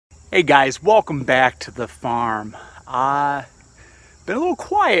Hey guys, welcome back to the farm. Been a little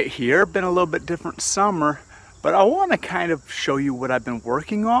quiet here, been a little bit different summer, but I want to kind of show you what I've been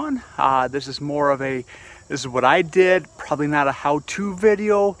working on. This is what I did, probably not a how-to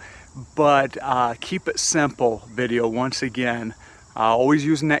video, but keep it simple video once again. Always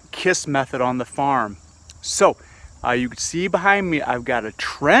using that KISS method on the farm. So you can see behind me I've got a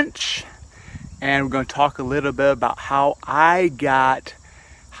trench, and we're going to talk a little bit about how I got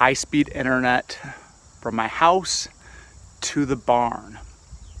high-speed internet from my house to the barn.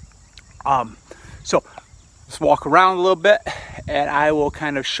 So let's walk around a little bit and I will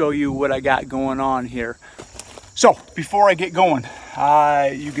kind of show you what I got going on here. So before I get going,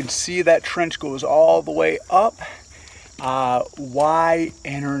 you can see that trench goes all the way up. Why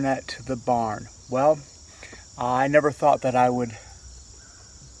internet to the barn? Well, I never thought that I would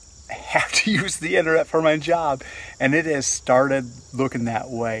have to use the internet for my job, and it has started looking that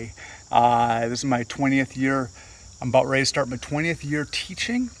way. This is my 20th year. I'm about ready to start my 20th year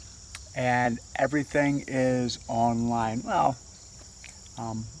teaching, and everything is online. Well,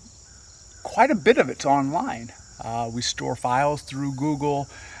 quite a bit of it's online. We store files through Google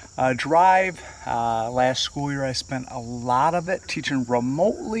Drive. Last school year I spent a lot of it teaching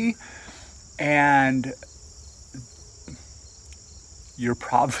remotely, and you're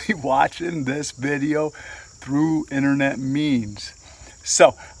probably watching this video through internet means.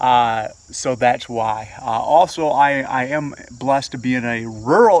 So that's why. Also, I am blessed to be in a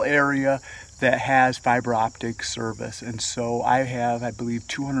rural area that has fiber optic service. And so I have, I believe,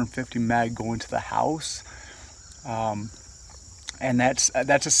 250 meg going to the house. And that's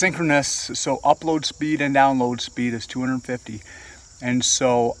a synchronous, so upload speed and download speed is 250. And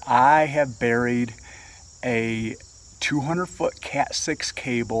so I have buried a 200-foot Cat 6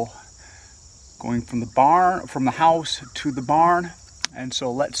 cable going from the house to the barn. And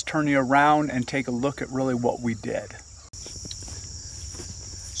so let's turn you around and take a look at really what we did.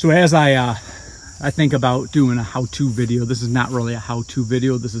 So as I think about doing a how-to video, this is not really a how-to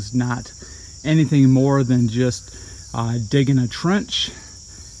video. This is not anything more than just digging a trench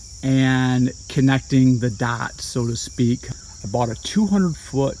and connecting the dots, so to speak. I bought a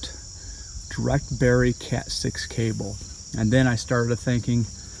 200-foot direct bury Cat 6 cable, and then I started thinking,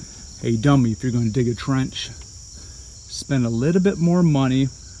 hey dummy, if you're going to dig a trench, spend a little bit more money.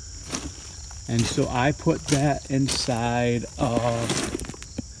 And so I put that inside of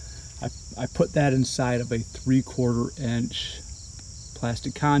I put that inside of a 3/4 inch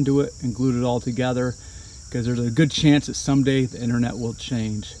plastic conduit and glued it all together, because there's a good chance that someday the internet will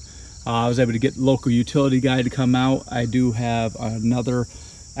change. I was able to get the local utility guy to come out. I do have another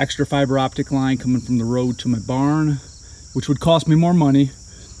extra fiber optic line coming from the road to my barn, which would cost me more money.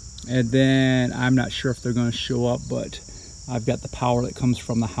 And then I'm not sure if they're going to show up, but I've got the power that comes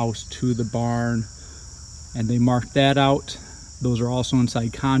from the house to the barn, and they marked that out. Those are also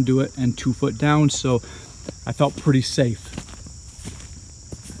inside conduit and 2 foot down, so I felt pretty safe.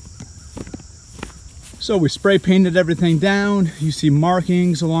 So we spray painted everything down. You see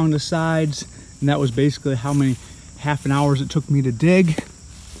markings along the sides, and that was basically how many half an hour it took me to dig.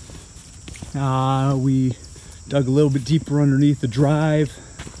 We dug a little bit deeper underneath the drive.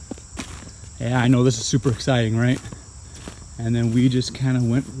 Yeah, I know this is super exciting, right? And then we just kind of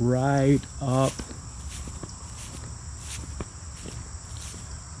went right up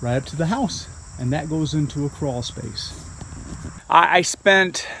to the house, and that goes into a crawl space. I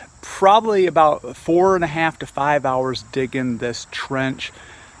spent probably about 4.5 to 5 hours digging this trench.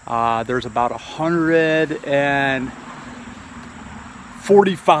 There's about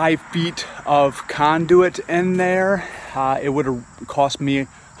 145 feet of conduit in there. It would have cost me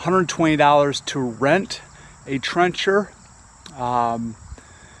 $120 to rent a trencher,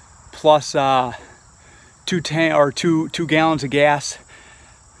 plus 2 gallons of gas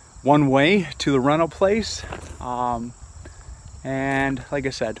one way to the rental place. And like I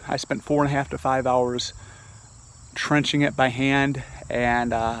said, I spent 4.5 to 5 hours trenching it by hand,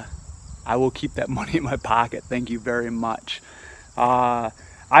 and I will keep that money in my pocket. Thank you very much. I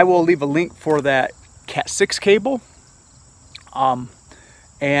will leave a link for that Cat 6 cable, and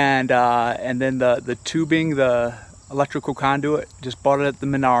then the tubing, the electrical conduit, just bought it at the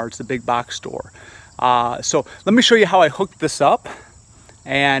Menards, the big box store. So let me show you how I hooked this up,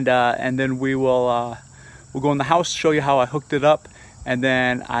 and then we'll go in the house, show you how I hooked it up, and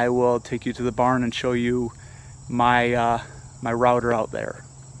then I will take you to the barn and show you my my router out there.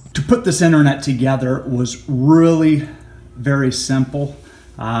 To put this internet together was really very simple.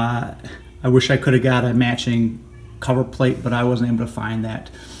 I wish I could have got a matching cover plate, but I wasn't able to find that.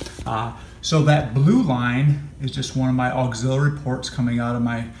 So that blue line is just one of my auxiliary ports coming out of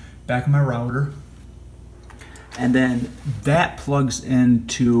my back of my router. And then that plugs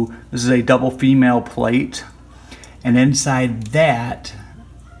into, this is a double female plate. And inside that,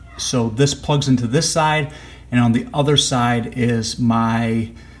 so this plugs into this side, and on the other side is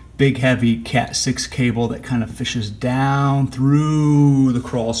my big heavy Cat 6 cable that kind of fishes down through the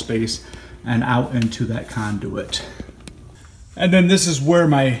crawl space and out into that conduit. And then this is where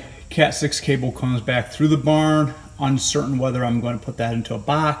my Cat 6 cable comes back through the barn. Uncertain whether I'm going to put that into a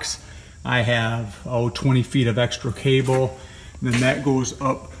box. I have 20 feet of extra cable. And then that goes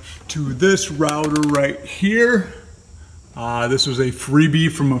up to this router right here. This was a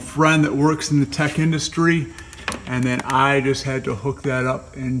freebie from a friend that works in the tech industry. And then I just had to hook that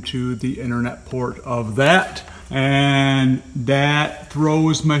up into the internet port of that. And that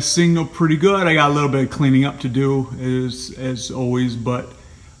throws my signal pretty good. I got a little bit of cleaning up to do as always, but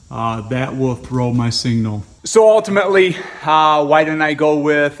that will throw my signal. So ultimately, why didn't I go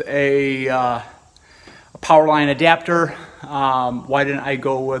with a power line adapter? Why didn't I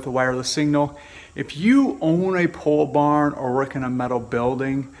go with a wireless signal? If you own a pole barn or work in a metal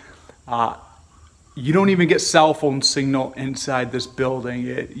building, you don't even get cell phone signal inside this building.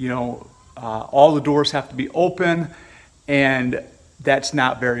 All the doors have to be open, and that's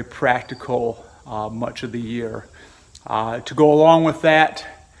not very practical much of the year. To go along with that,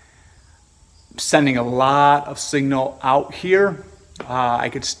 sending a lot of signal out here. I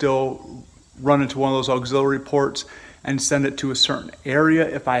could still run into one of those auxiliary ports and send it to a certain area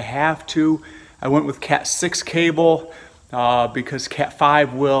if I have to. I went with Cat 6 cable because Cat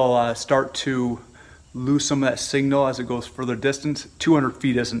 5 will start to lose some of that signal as it goes further distance. 200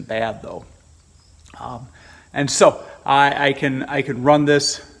 feet isn't bad though. And so I can run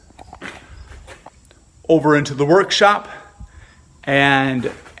this over into the workshop, and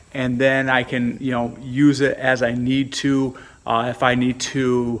then I can use it as I need to. If I need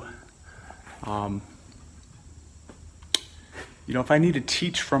to, if I need to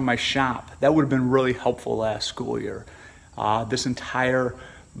teach from my shop, that would have been really helpful last school year. This entire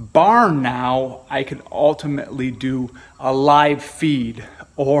barn now, I could ultimately do a live feed,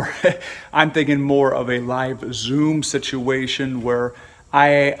 or I'm thinking more of a live Zoom situation where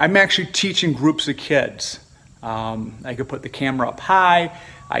I'm actually teaching groups of kids. I could put the camera up high,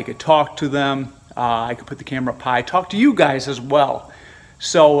 I could talk to them, I could put the camera up high, talk to you guys as well.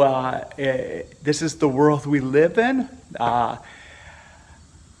 So this is the world we live in.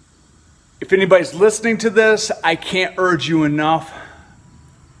 If anybody's listening to this, I can't urge you enough.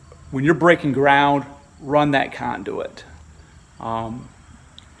 When you're breaking ground, run that conduit.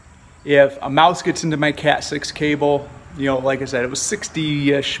 If a mouse gets into my Cat 6 cable, like I said, it was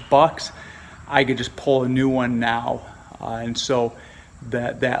 60-ish bucks. I could just pull a new one now. And so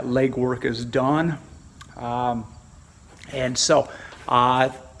that legwork is done.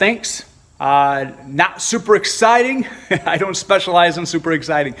 Thanks. Not super exciting. I don't specialize in super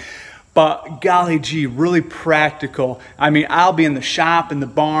exciting. But golly gee, really practical. I mean, I'll be in the shop, in the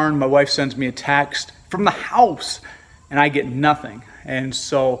barn. My wife sends me a text from the house, and I get nothing. And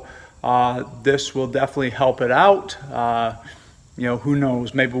so this will definitely help it out. Who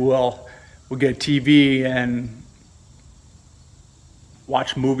knows? Maybe we'll get a TV and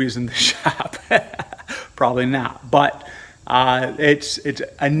watch movies in the shop. Probably not. But it's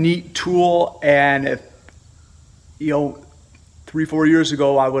a neat tool, and if 3-4 years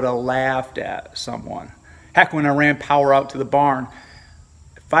ago, I would have laughed at someone. Heck, when I ran power out to the barn,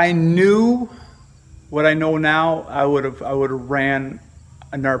 if I knew what I know now, I would have ran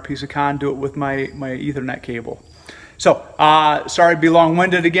another piece of conduit with my Ethernet cable. So, sorry to be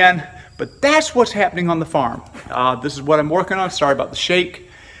long-winded again, but that's what's happening on the farm. This is what I'm working on. Sorry about the shake.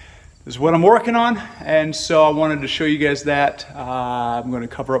 This is what I'm working on, and so I wanted to show you guys that. I'm going to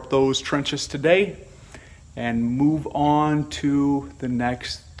cover up those trenches today and move on to the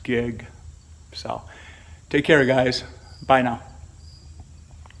next gig. So take care, guys. Bye now.